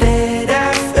know that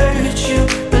I've hurt you.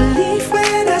 Believe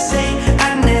when I say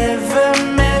I never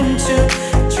meant to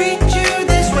treat you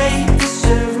this way.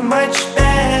 Deserve much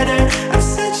better. I'm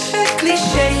such a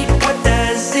cliche. What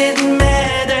does it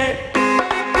matter?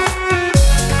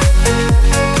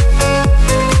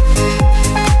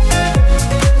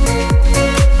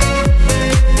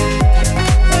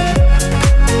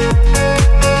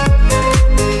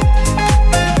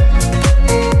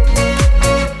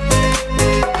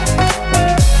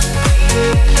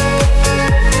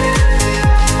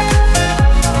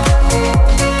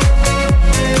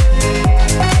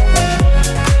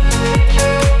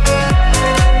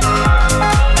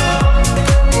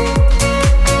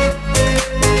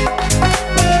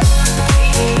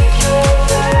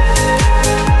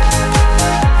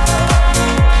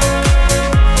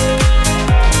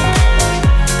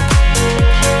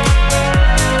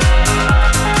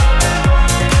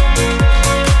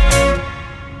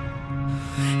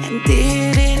 And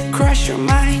did it cross your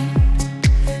mind?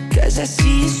 'Cause I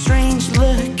see a strange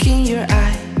look in your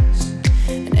eyes.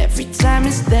 And every time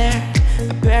it's there,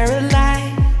 I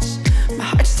paralyze. My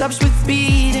heart stops with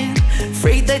beating,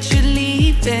 afraid that you're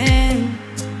leaving.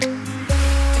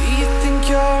 Do you think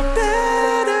you're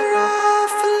better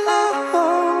off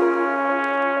alone?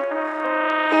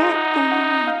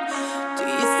 Do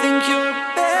you think you're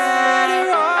better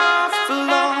off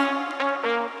alone?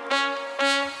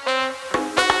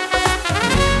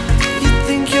 You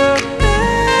think you're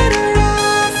better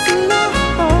off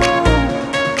alone?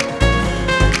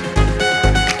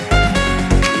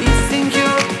 You think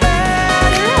you're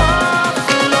better off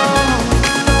alone?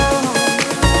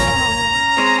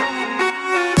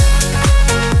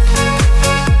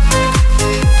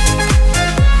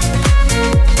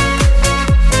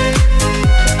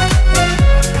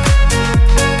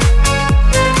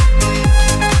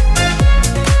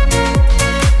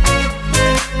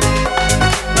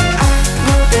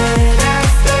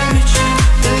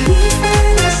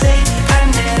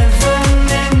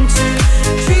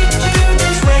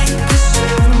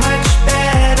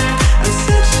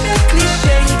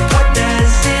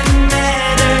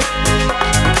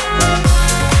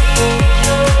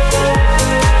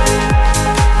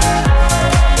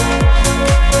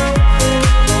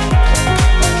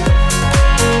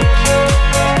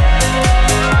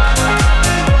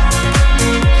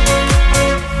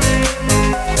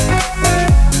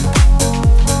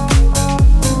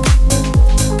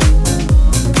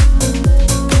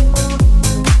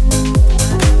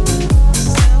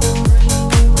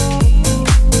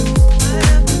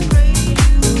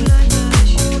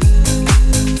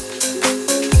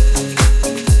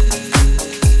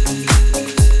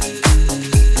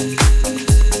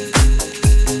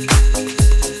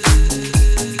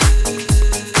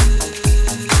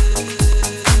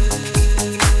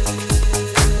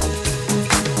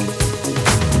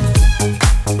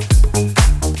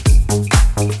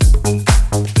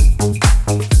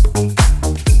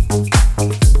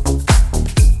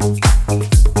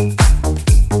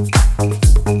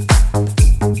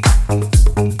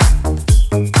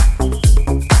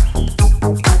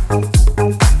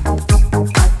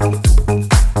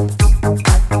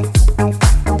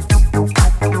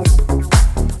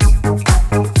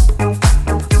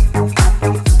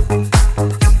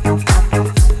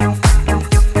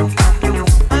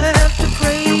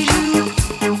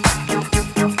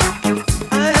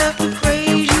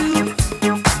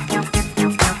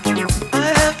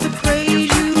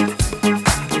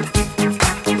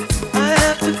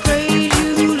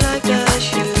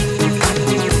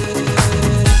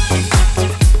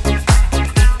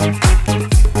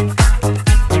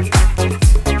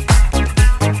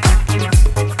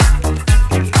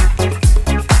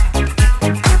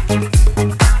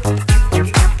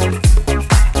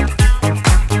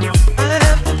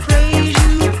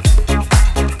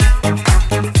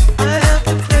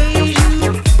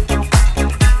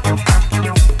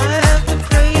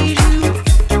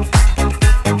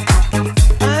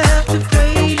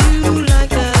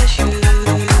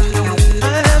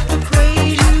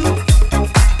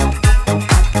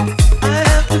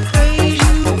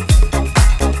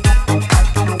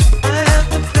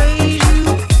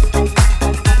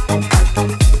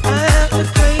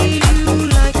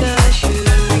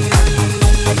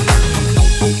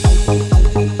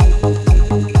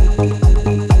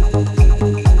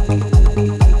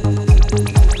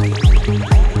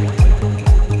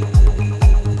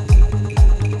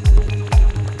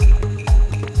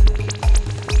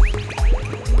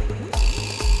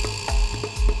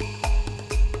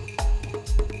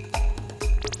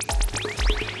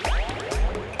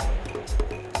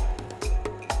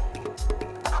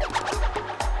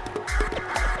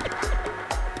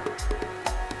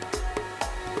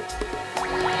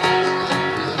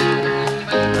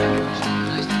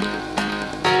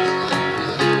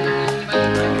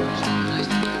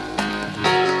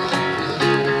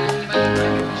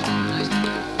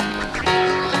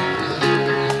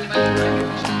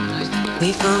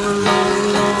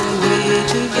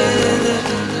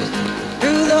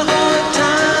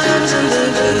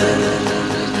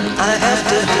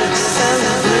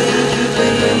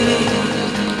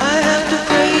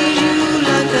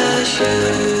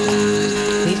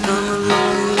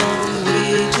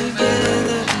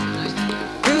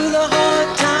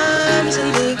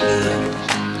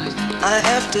 I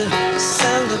have to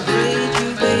celebrate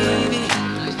you, baby.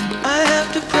 I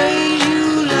have to praise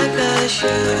you like I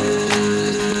should.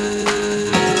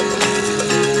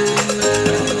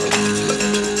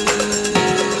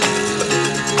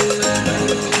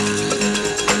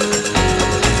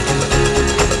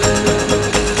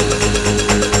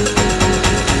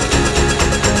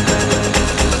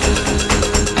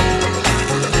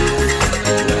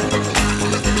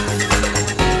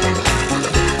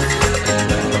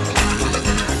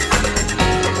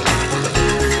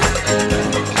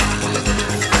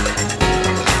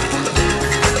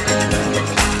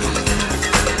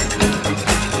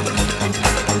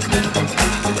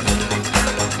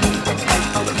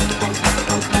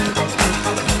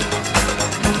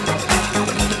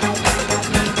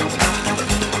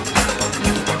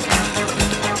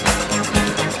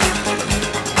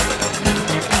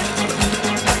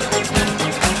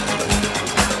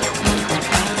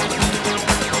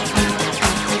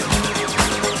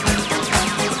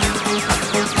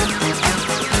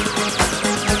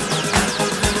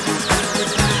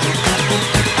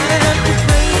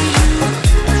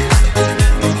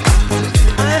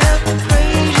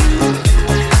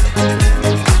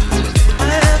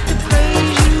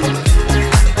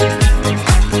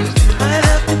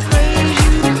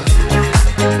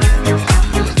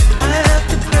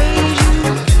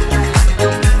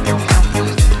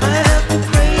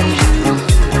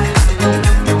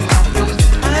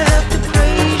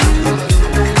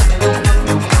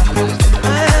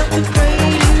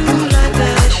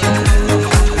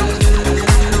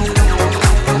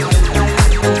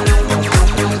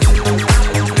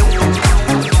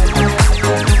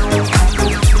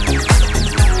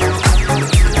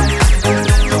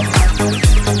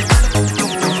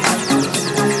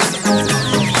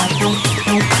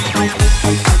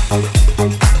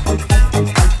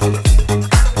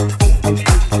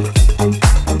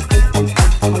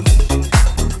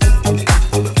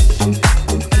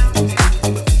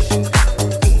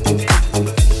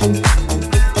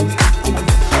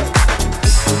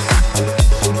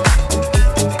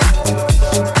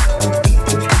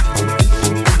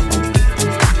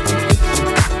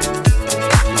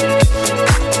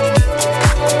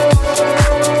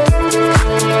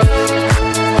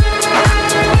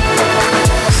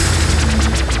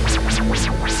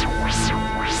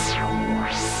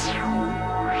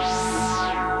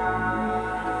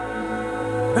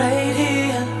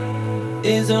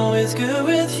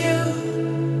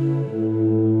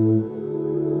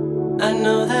 I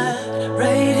know that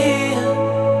right here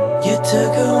you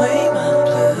took away